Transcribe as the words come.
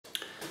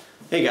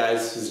Hey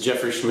guys, this is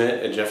Jeffrey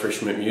Schmidt at Jeffrey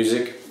Schmidt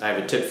Music. I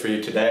have a tip for you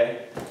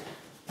today.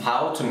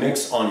 How to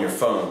mix on your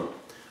phone.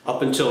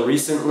 Up until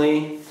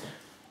recently,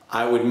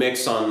 I would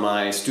mix on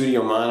my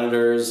studio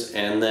monitors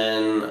and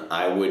then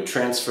I would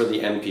transfer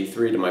the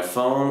MP3 to my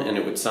phone and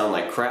it would sound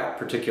like crap,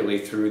 particularly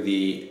through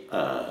the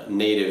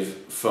native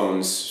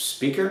phone's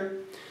speaker.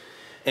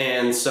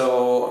 And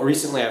so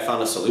recently I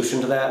found a solution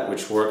to that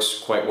which works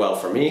quite well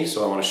for me,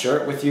 so I want to share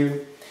it with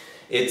you.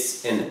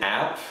 It's an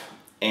app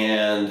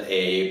and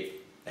it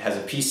has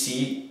a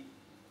PC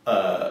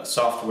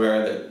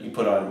software that you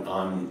put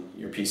on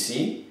your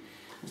PC.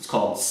 It's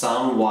called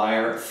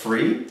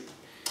SoundWireFree,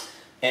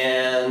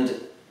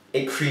 and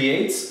it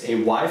creates a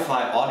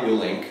Wi-Fi audio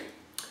link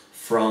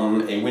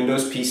from a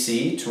Windows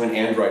PC to an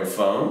Android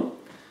phone.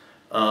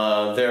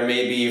 There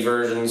may be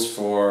versions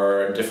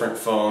for different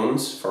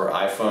phones, for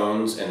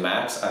iPhones and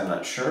Macs, I'm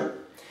not sure.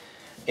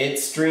 It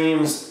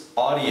streams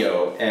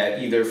audio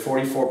at either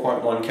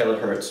 44.1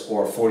 kilohertz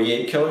or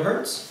 48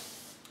 kilohertz.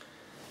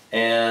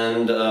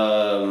 And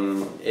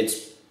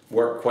it's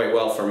worked quite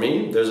well for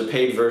me. There's a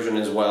paid version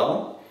as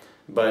well,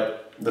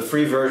 but the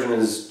free version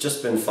has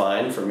just been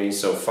fine for me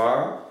so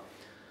far.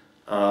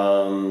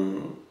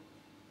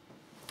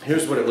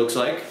 Here's what it looks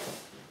like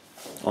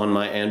on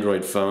my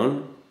Android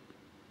phone.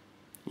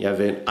 You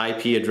have an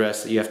IP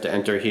address that you have to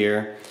enter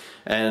here,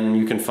 and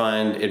you can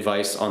find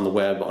advice on the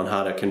web on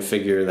how to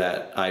configure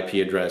that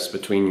IP address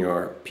between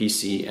your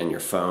PC and your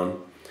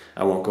phone.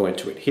 I won't go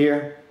into it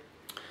here.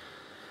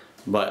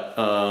 But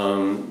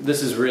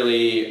this has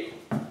really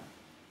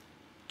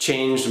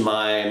changed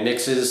my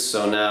mixes,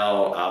 so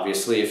now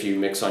obviously if you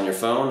mix on your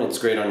phone, it's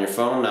great on your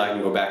phone. Now I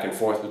can go back and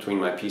forth between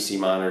my PC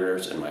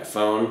monitors and my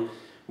phone,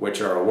 which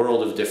are a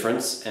world of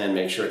difference, and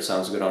make sure it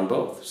sounds good on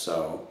both.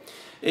 So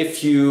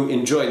if you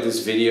enjoyed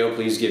this video,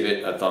 please give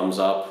it a thumbs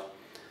up,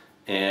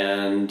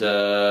 and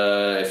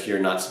if you're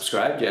not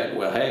subscribed yet,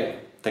 well hey,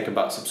 think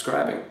about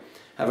subscribing.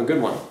 Have a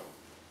good one.